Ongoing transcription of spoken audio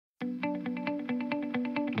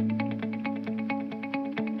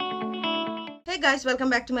guys, welcome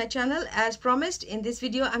back to my channel. As promised, in this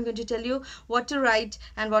video I'm going to tell you what to write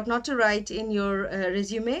and what not to write in your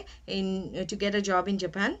resume to get a job in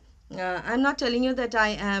Japan. I'm not telling you that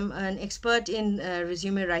I am an expert in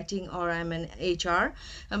resume writing or I'm an HR,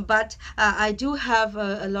 but I do have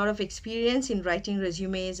a lot of experience in writing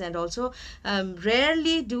resumes, and also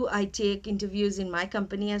rarely do I take interviews in my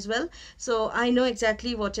company as well. So I know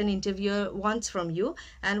exactly what an interviewer wants from you,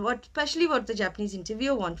 and especially what the Japanese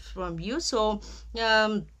interviewer wants from you. So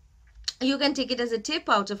you can take it as a tip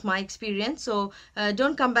out of my experience. So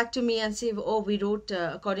don't come back to me and say, oh, we wrote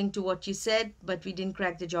according to what you said, but we didn't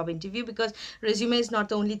crack the job interview, because resume is not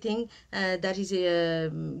the only thing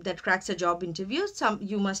that cracks a job interview.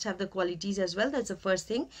 You must have the qualities as well. That's the first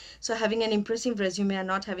thing. So having an impressive resume and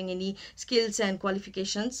not having any skills and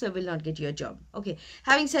qualifications will not get you a job. Okay,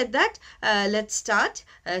 having said that, let's start.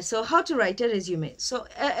 So how to write a resume. So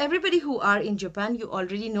everybody who are in Japan, you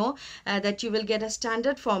already know that you will get a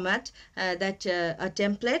standard format, a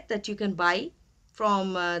template that you can buy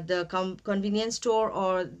from the convenience store,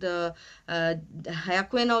 or the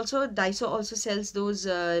Hayakuen also. Daiso also sells those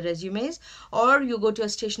resumes, or you go to a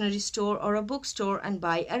stationery store or a bookstore and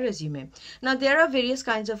buy a resume. Now there are various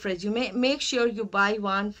kinds of resume. Make sure you buy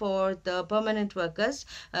one for the permanent workers,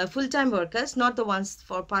 full-time workers, not the ones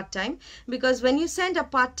for part-time, because when you send a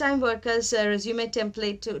part-time worker's resume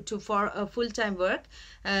template for a full-time work,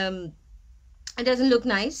 it doesn't look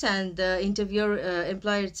nice, and the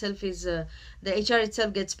employer itself is the HR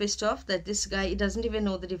itself gets pissed off that this guy doesn't even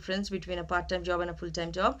know the difference between a part-time job and a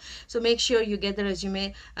full-time job. So make sure you get the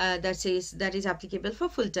resume that says that is applicable for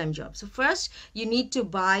full-time job. So first you need to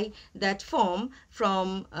buy that form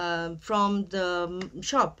from the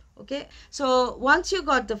shop. Okay, so once you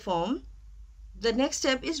got the form, the next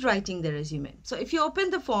step is writing the resume. So if you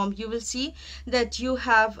open the form, you will see that you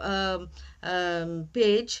have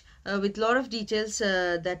page with a lot of details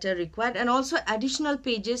that are required, and also additional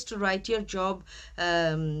pages to write your job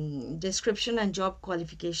description and job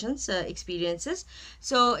qualifications, experiences.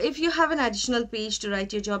 So if you have an additional page to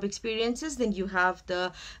write your job experiences, then you have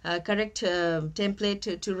the correct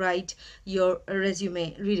template to write your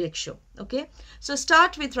resume redaction. Okay, so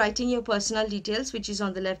start with writing your personal details, which is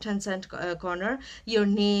on the left hand side corner, your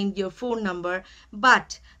name, your phone number.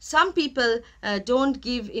 But some people don't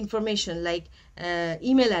give information like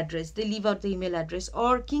email address. They leave out the email address,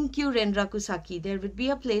 or kinkyu renraku saki. There would be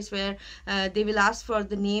a place where they will ask for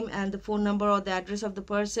the name and the phone number or the address of the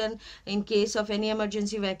person. In case of any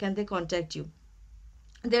emergency, where can they contact you?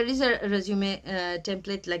 There is a resume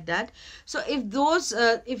template like that. So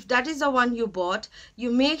if that is the one you bought,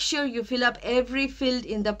 you make sure you fill up every field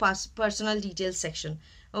in the personal details section.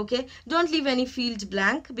 Okay, don't leave any field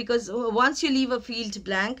blank, because once you leave a field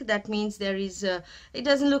blank, that means there is it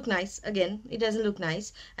doesn't look nice. Again, it doesn't look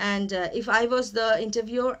nice. And if I was the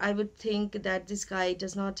interviewer, I would think that this guy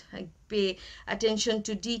does not pay attention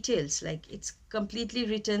to details. Like, it's completely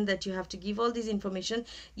written that you have to give all this information,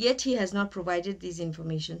 yet he has not provided this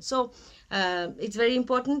information. So it's very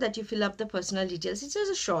important that you fill up the personal details. It's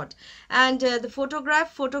just a short. And the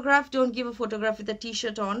photograph, don't give a photograph with a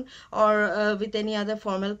t-shirt on, or with any other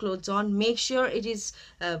formal clothes on. Make sure it is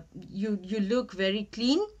you look very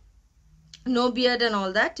clean, no beard and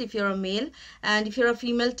all that if you're a male. And if you're a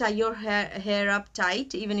female, tie your hair up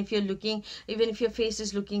tight. Even if your face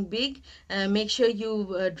is looking big, make sure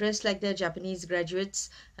you dress like the Japanese graduates,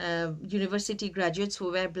 university graduates,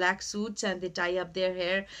 who wear black suits and they tie up their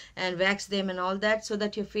hair and wax them and all that, so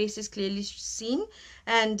that your face is clearly seen.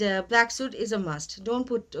 And black suit is a must. Don't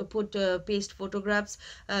put paste photographs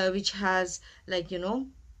which has, like, you know,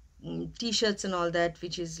 t-shirts and all that,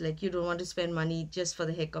 which is like, you don't want to spend money just for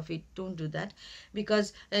the heck of it. Don't do that,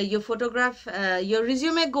 because your photograph, your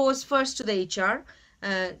resume goes first to the HR.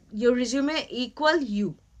 Your resume equal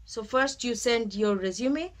you. So first you send your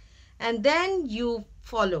resume, and then you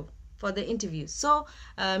follow for the interview. So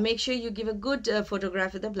make sure you give a good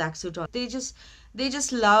photograph with a black suit on. They just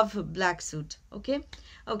love black suit. Okay,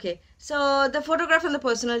 so the photograph in the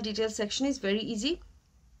personal details section is very easy.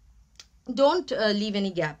 Don't leave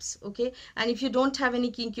any gaps. Okay, and if you don't have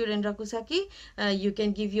any kinkyu renraku saki, you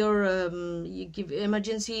can give your you give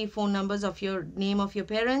emergency phone numbers of your name of your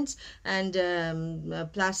parents, and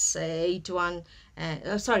 +91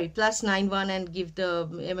 +91, and give the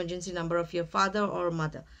emergency number of your father or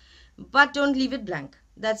mother. But don't leave it blank.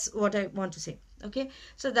 That's what I want to say. Okay,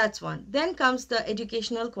 so that's one. Then comes the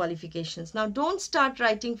educational qualifications. Now don't start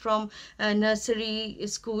writing from nursery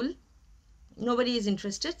school. Nobody is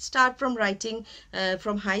interested. Start from writing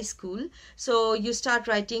from high school. So you start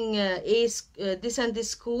writing this and this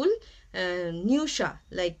school, Nyusha,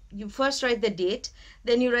 like you first write the date,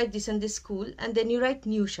 then you write this and this school, and then you write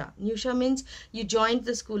Nyusha. Nyusha means you joined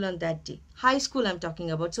the school on that day. High school I'm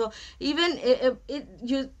talking about. So even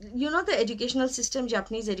you know the educational system,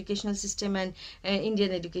 Japanese educational system and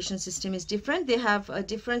Indian education system is different. They have a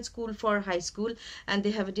different school for high school, and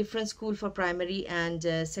they have a different school for primary and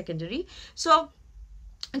secondary. So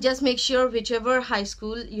just make sure whichever high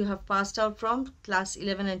school you have passed out from, class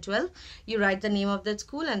 11 and 12, you write the name of that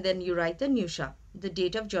school, and then you write the Nyusha, the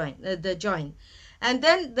date of join, the join. And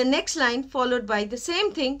then the next line followed by the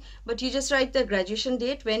same thing, but you just write the graduation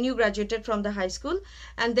date, when you graduated from the high school,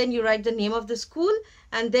 and then you write the name of the school,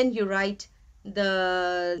 and then you write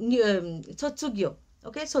the Sotsugyo.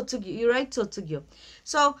 Okay, Sotsugyo, you write Sotsugyo.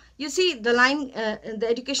 So you see the line, the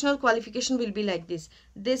educational qualification will be like this.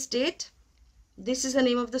 This date, this is the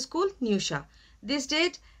name of the school, Nyusha. This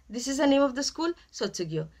date, this is the name of the school,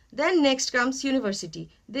 Sotsugyo. Then next comes university.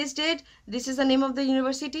 This date, this is the name of the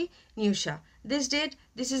university, Nyusha. This date,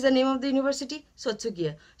 this is the name of the university,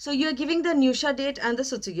 Sotsugyo. So you are giving the Nyusha date and the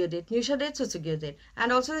Sotsugyo date. Nyusha date, Sotsugyo date.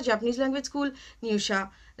 And also the Japanese language school, Nyusha.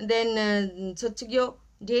 Then Sotsugyo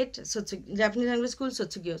date, Japanese language school,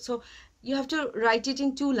 Sotsugyo. So you have to write it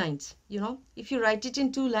in 2 lines. You know, if you write it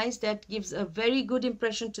in 2 lines, that gives a very good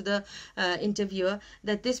impression to the interviewer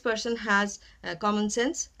that this person has common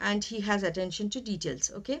sense and he has attention to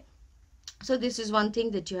details. Okay, so this is one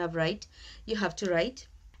thing that you have to write.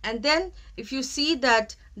 And then if you see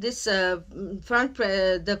that this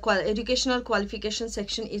educational qualification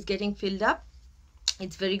section is getting filled up,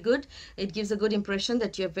 it's very good. It gives a good impression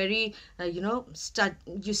that you're very, you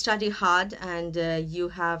study hard and you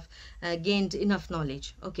have gained enough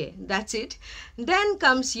knowledge. Okay, that's it. Then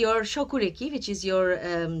comes your shokureki, which is your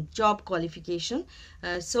job qualification.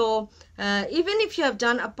 So even if you have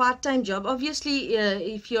done a part-time job, obviously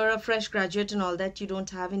if you're a fresh graduate and all that, you don't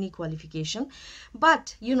have any qualification.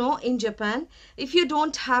 But you know, in Japan, if you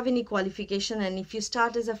don't have any qualification and if you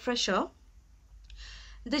start as a fresher,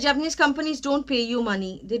 the Japanese companies don't pay you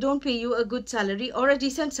money. They don't pay you a good salary or a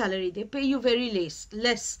decent salary. They pay you very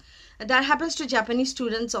less. That happens to Japanese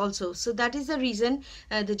students also. So that is the reason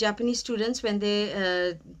the Japanese students, when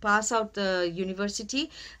they pass out the university,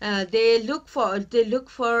 they look for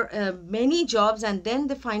many jobs, and then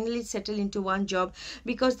they finally settle into one job,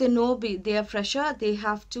 because they know they are fresher. They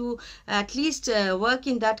have to at least work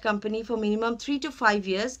in that company for minimum 3 to 5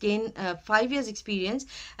 years, gain 5 years experience,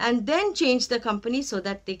 and then change the company so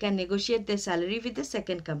that they can negotiate their salary with the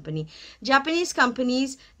second company. Japanese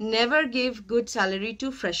companies never give good salary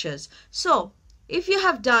to freshers. So if you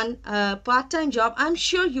have done a part-time job, I'm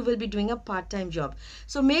sure you will be doing a part-time job.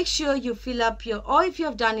 So make sure you fill up or if you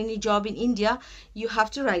have done any job in India, you have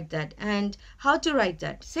to write that. And how to write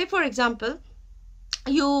that? Say for example,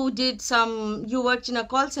 you worked in a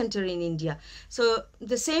call center in India. So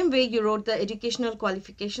the same way you wrote the educational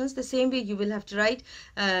qualifications, the same way you will have to write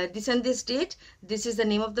this and this date, this is the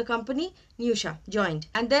name of the company, Nyusha, joined.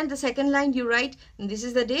 And then the second line you write, this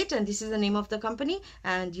is the date and this is the name of the company,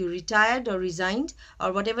 and you retired or resigned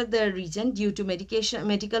or whatever the reason, due to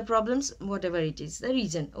medical problems, whatever it is, the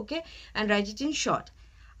reason, okay? And write it in short.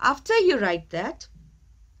 After you write that,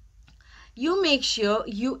 you make sure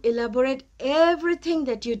you elaborate everything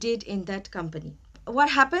that you did in that company. What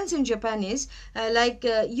happens in Japan is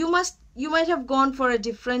you might have gone for a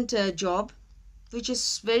different job, which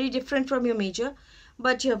is very different from your major,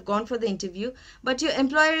 but you have gone for the interview, but your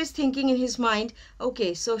employer is thinking in his mind,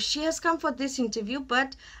 okay, so she has come for this interview,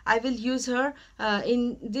 but I will use her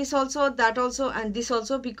in this also, that also, and this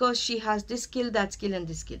also, because she has this skill, that skill, and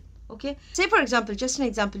this skill. Okay, say for example, just an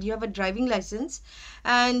example, you have a driving license,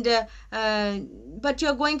 and but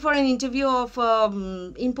you're going for an interview of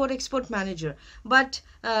import-export manager, but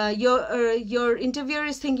your interviewer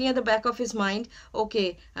is thinking at the back of his mind,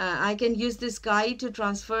 okay, I can use this guy to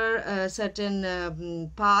transfer certain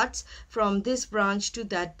parts from this branch to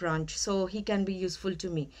that branch, so he can be useful to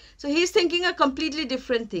me. So he's thinking a completely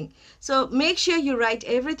different thing. So make sure you write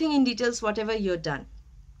everything in details, whatever you've done.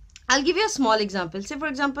 I'll give you a small example. Say for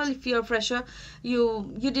example, if you're a fresher,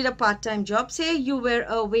 you did a part-time job. Say you were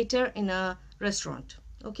a waiter in a restaurant.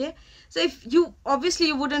 Okay, so if you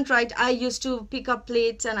wouldn't write, I used to pick up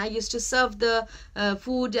plates and I used to serve the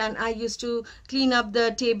food and I used to clean up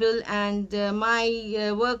the table and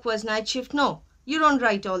my work was night shift. No, you don't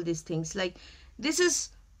write all these things. Like, this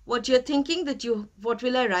is what you're thinking, that what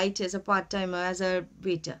will I write as a part-timer, as a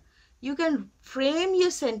waiter. You can frame your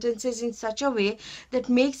sentences in such a way that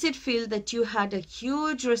makes it feel that you had a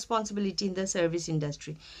huge responsibility in the service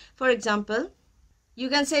industry. For example, you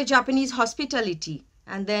can say Japanese hospitality.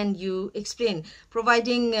 And then you explain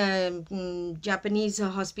providing Japanese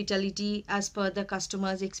hospitality as per the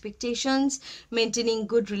customers' expectations, maintaining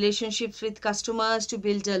good relationships with customers to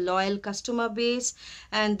build a loyal customer base,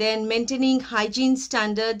 and then maintaining hygiene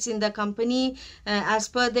standards in the company as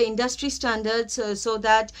per the industry standards, so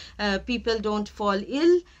that people don't fall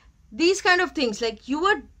ill. These kind of things, like you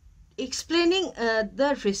are explaining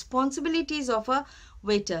the responsibilities of a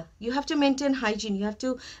waiter. You have to maintain hygiene, you have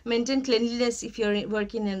to maintain cleanliness if you're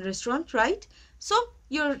working in a restaurant, right? So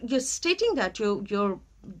you're stating that your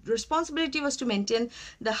responsibility was to maintain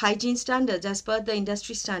the hygiene standards as per the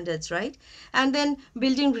industry standards, right? And then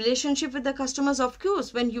building relationship with the customers, of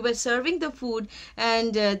course, when you were serving the food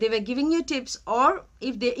and they were giving you tips, or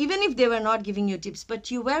if they, even if they were not giving you tips,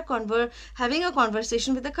 but you were having a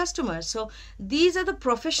conversation with the customers. So these are the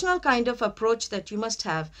professional kind of approach that you must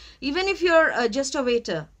have. Even if you're just a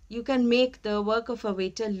waiter, you can make the work of a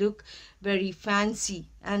waiter look very fancy,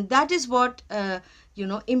 and that is what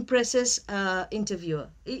impresses interviewer.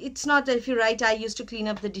 It's not that if you write I used to clean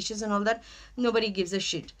up the dishes and all that, nobody gives a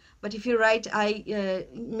shit. But if you write I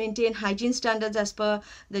maintain hygiene standards as per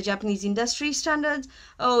the Japanese industry standards,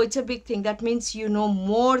 oh, it's a big thing. That means you know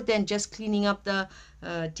more than just cleaning up the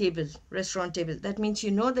restaurant table. That means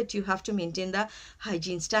you know that you have to maintain the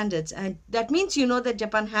hygiene standards, and that means you know that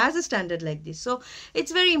Japan has a standard like this. So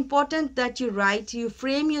it's very important that you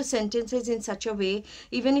frame your sentences in such a way,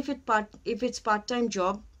 even if it's part-time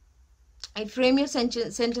job, I frame your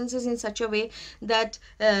sentences in such a way that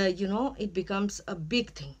it becomes a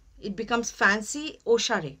big thing. It becomes fancy,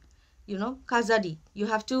 oshare, kazari. You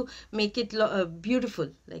have to make it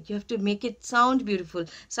beautiful. Like you have to make it sound beautiful.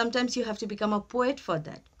 Sometimes you have to become a poet for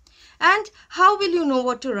that. And how will you know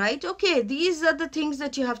what to write? Okay, these are the things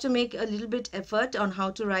that you have to make a little bit effort on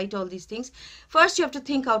how to write all these things. First, you have to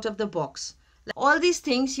think out of the box. All these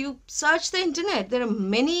things, you search the internet. There are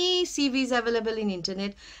many CVs available in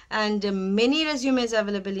internet and many resumes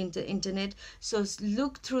available in the internet. So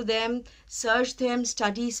look through them, search them,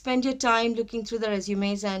 study, spend your time looking through the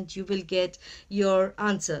resumes, and you will get your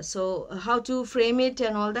answer. So how to frame it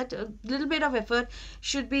and all that, a little bit of effort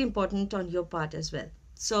should be important on your part as well.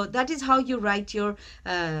 So that is how you write your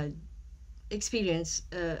job experiences.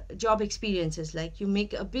 Like you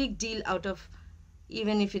make a big deal out of,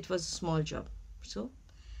 even if it was a small job. So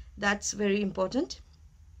that's very important.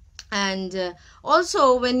 And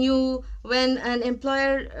also when an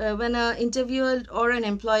interviewer or an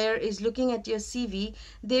employer is looking at your CV,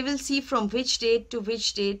 they will see from which date to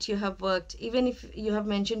which date you have worked. Even if you have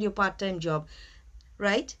mentioned your part-time job,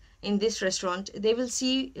 right, in this restaurant, they will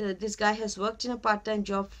see this guy has worked in a part-time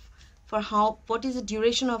job for what is the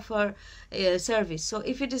duration of her service. So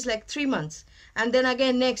if it is like 3 months, and then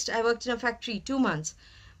again next I worked in a factory 2 months,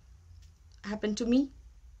 happened to me.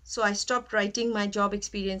 So I stopped writing my job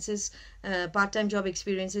experiences, part-time job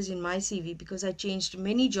experiences in my CV, because I changed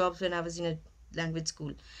many jobs when I was in a language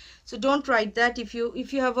school. So don't write that. If you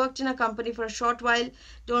have worked in a company for a short while,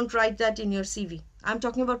 don't write that in your CV. I'm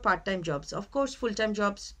talking about part-time jobs. Of course, full-time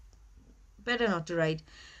jobs, better not to write.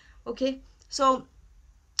 Okay, so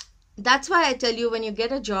that's why I tell you, when you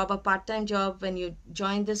get a job, a part-time job, when you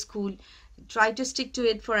join the school, try to stick to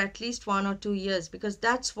it for at least 1 or 2 years, because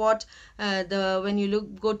that's what when you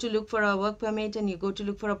go to look for a work permit and you go to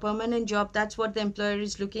look for a permanent job, that's what the employer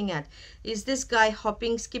is looking at. Is this guy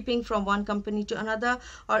skipping from one company to another,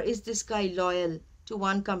 or is this guy loyal to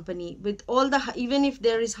one company? With all even if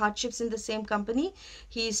there is hardships in the same company,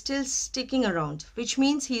 he is still sticking around, which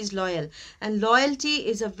means he is loyal. And loyalty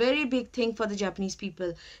is a very big thing for the Japanese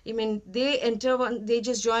people. I mean, they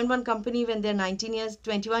just join one company when they're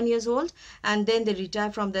 21 years old, and then they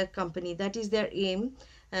retire from that company. That is their aim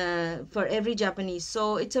for every Japanese.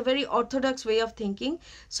 So it's a very orthodox way of thinking.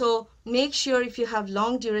 So make sure if you have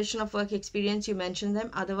long duration of work experience, you mention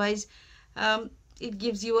them. Otherwise, it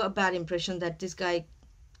gives you a bad impression that this guy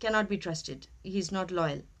cannot be trusted. He's not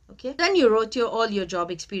loyal. Okay. Then you wrote all your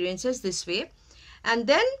job experiences this way. And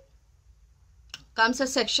then comes a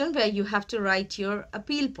section where you have to write your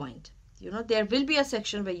appeal point. There will be a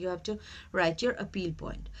section where you have to write your appeal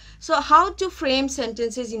point. So how to frame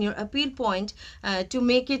sentences in your appeal point to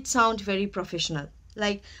make it sound very professional.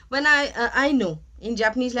 Like when I know in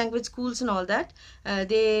Japanese language schools and all that,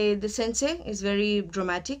 the sensei is very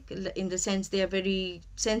dramatic, in the sense they are very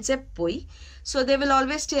sensei-poi. So they will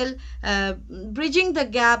always tell, bridging the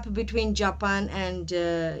gap between Japan and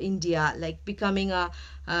India, like becoming a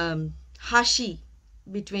hashi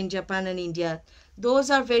between Japan and India.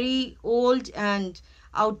 Those are very old and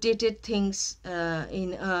outdated things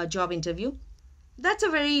in a job interview. That's a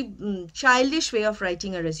very childish way of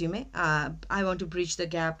writing a resume. I want to bridge the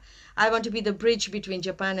gap. I want to be the bridge between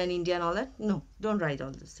Japan and India and all that. No, don't write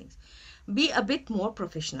all those things. Be a bit more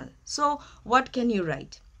professional. So what can you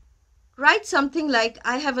write? Write something like,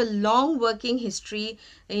 I have a long working history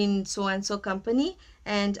in so and so company,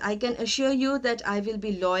 and I can assure you that I will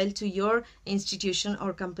be loyal to your institution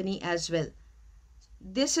or company as well.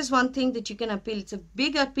 This is one thing that you can appeal. It's a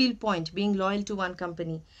big appeal point, being loyal to one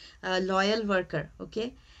company, a loyal worker.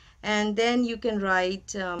 Okay. And then you can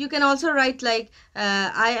write, you can also write like,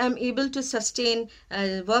 I am able to sustain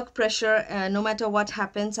work pressure no matter what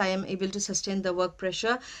happens. I am able to sustain the work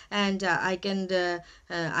pressure, and I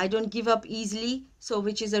don't give up easily. So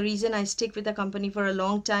which is the reason I stick with the company for a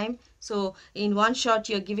long time. So in one shot,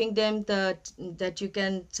 you're giving them that you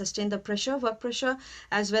can sustain the pressure, work pressure,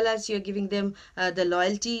 as well as you're giving them the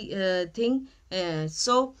loyalty thing.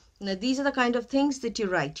 Now, these are the kind of things that you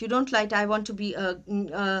write. You don't write, I want to be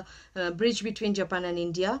a bridge between Japan and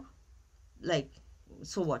India. Like,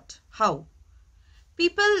 so what? How?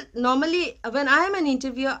 People normally, when I am an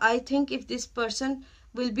interviewer, I think if this person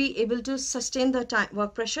will be able to sustain the time,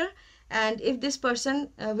 work pressure, and if this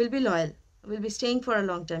person will be loyal, will be staying for a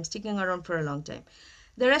long time, sticking around for a long time.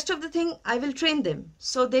 The rest of the thing, I will train them.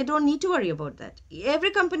 So they don't need to worry about that.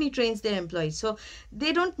 Every company trains their employees. So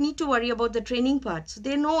they don't need to worry about the training part. So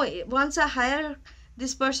they know once I hire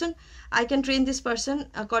this person, I can train this person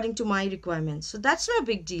according to my requirements. So that's not a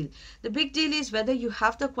big deal. The big deal is whether you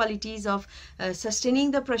have the qualities of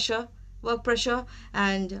sustaining the pressure, work pressure,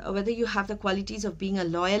 and whether you have the qualities of being a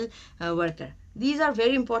loyal worker. These are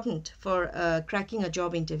very important for cracking a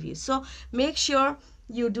job interview. So make sure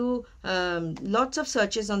you do lots of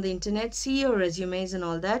searches on the internet, see your resumes and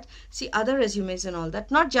all that, see other resumes and all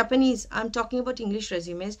that. Not Japanese, I'm talking about English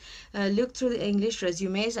resumes. Look through the English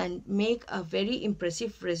resumes and make a very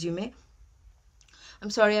impressive resume. I'm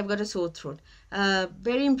sorry, I've got a sore throat.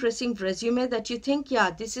 Very impressive resume that you think,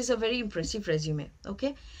 yeah, this is a very impressive resume.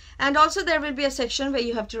 Okay. And also there will be a section where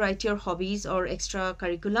you have to write your hobbies or extra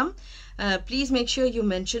curriculum. Please make sure you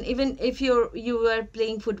mention, even if you were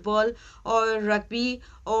playing football or rugby,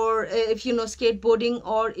 or if you know skateboarding,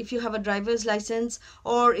 or if you have a driver's license,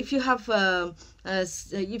 or if you have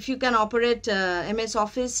if you can operate MS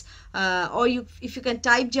Office, or if you can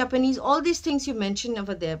type Japanese, all these things you mention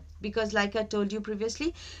over there. Because like I told you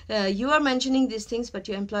previously, you are mentioning these things, but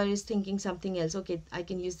your employer is thinking something else. Okay, I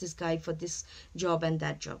can use this guy for this job and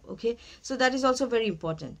that job. Okay, so that is also very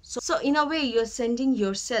important. So in a way, you're sending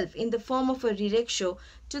yourself in the form of a direct show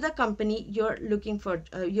to the company you're looking for,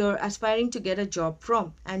 you're aspiring to get a job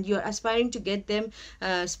from, and you're aspiring to get them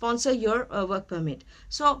sponsor your work permit.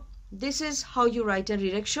 So this is how you write a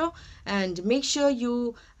direct show, and make sure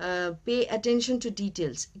you pay attention to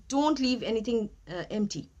details. Don't leave anything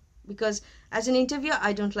empty, because as an interviewer,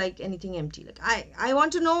 I don't like anything empty. Like I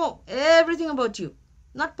want to know everything about you,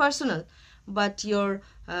 not personal, but your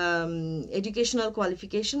educational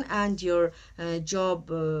qualification and your job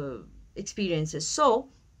experiences. So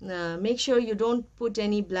make sure you don't put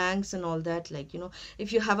any blanks and all that. Like, you know,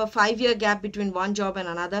 if you have a 5-year gap between one job and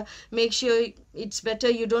another, make sure it's better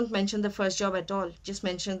you don't mention the first job at all. Just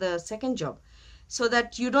mention the second job, so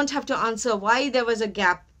that you don't have to answer why there was a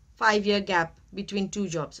gap, 5-year gap between two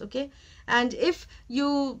jobs. Okay. And if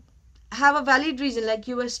you have a valid reason, like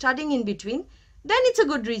you were studying in between, then it's a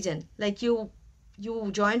good reason. Like you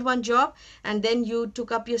joined one job and then you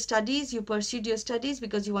took up your studies, you pursued your studies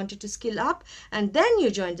because you wanted to skill up, and then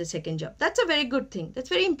you joined the second job. That's a very good thing. That's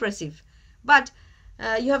very impressive. But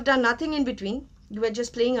you have done nothing in between. You were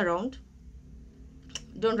just playing around.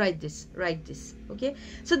 Don't write this. Write this. Okay.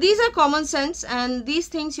 So these are common sense, and these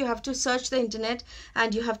things you have to search the internet,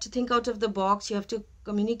 and you have to think out of the box. You have to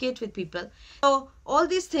communicate with people. So all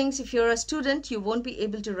these things, if you're a student, you won't be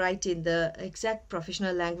able to write in the exact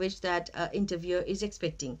professional language that an interviewer is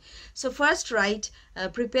expecting. So first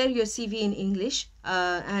prepare your CV in English,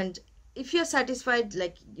 and if you're satisfied,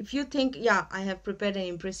 like if you think, yeah, I have prepared an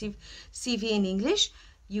impressive CV in English,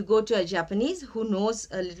 you go to a Japanese who knows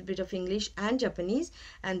a little bit of English and Japanese,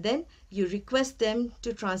 and then you request them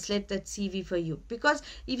to translate that CV for you, because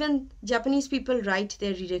even Japanese people write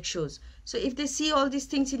their direct shows. So if they see all these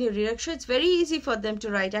things in your direct show, it's very easy for them to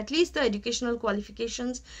write at least the educational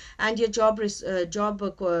qualifications and your job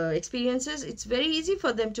experiences. It's very easy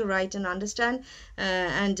for them to write and understand,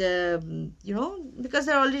 you know, because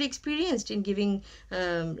they're already experienced in giving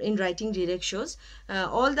in writing direct shows.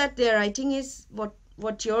 All that they're writing is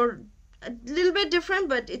what you're a little bit different,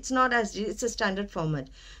 but it's not as, it's a standard format.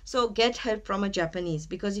 So get help from a Japanese,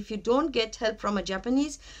 because if you don't get help from a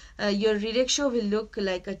Japanese, your rireksho will look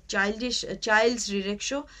like a child's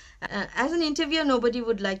rireksho. As an interviewer, nobody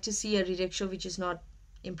would like to see a rireksho which is not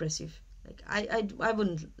impressive. Like I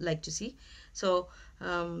wouldn't like to see. So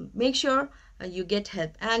make sure you get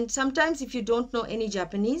help. And sometimes if you don't know any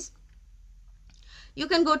Japanese, you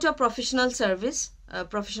can go to a professional service, a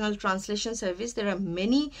professional translation service. There are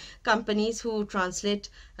many companies who translate,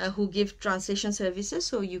 who give translation services,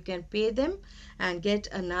 so you can pay them and get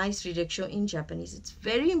a nice rireksho in Japanese. It's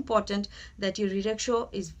very important that your rireksho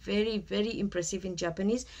is very, very impressive in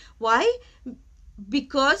Japanese. Why?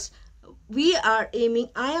 Because we are aiming,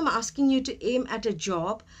 I am asking you to aim at a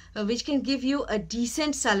job which can give you a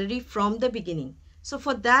decent salary from the beginning. So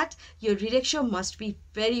for that, your rireksho must be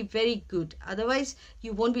very, very good. Otherwise,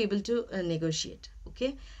 you won't be able to negotiate.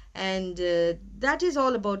 Okay, and that is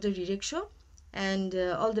all about the rireksho. And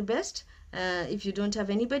all the best. If you don't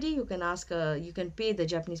have anybody, you can ask. You can pay the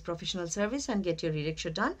Japanese professional service and get your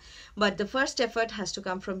rireksho done. But the first effort has to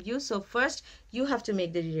come from you. So first, you have to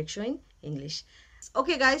make the rireksho in English.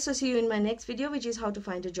 Okay, guys. So see you in my next video, which is how to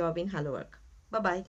find a job in Hello Work. Bye bye.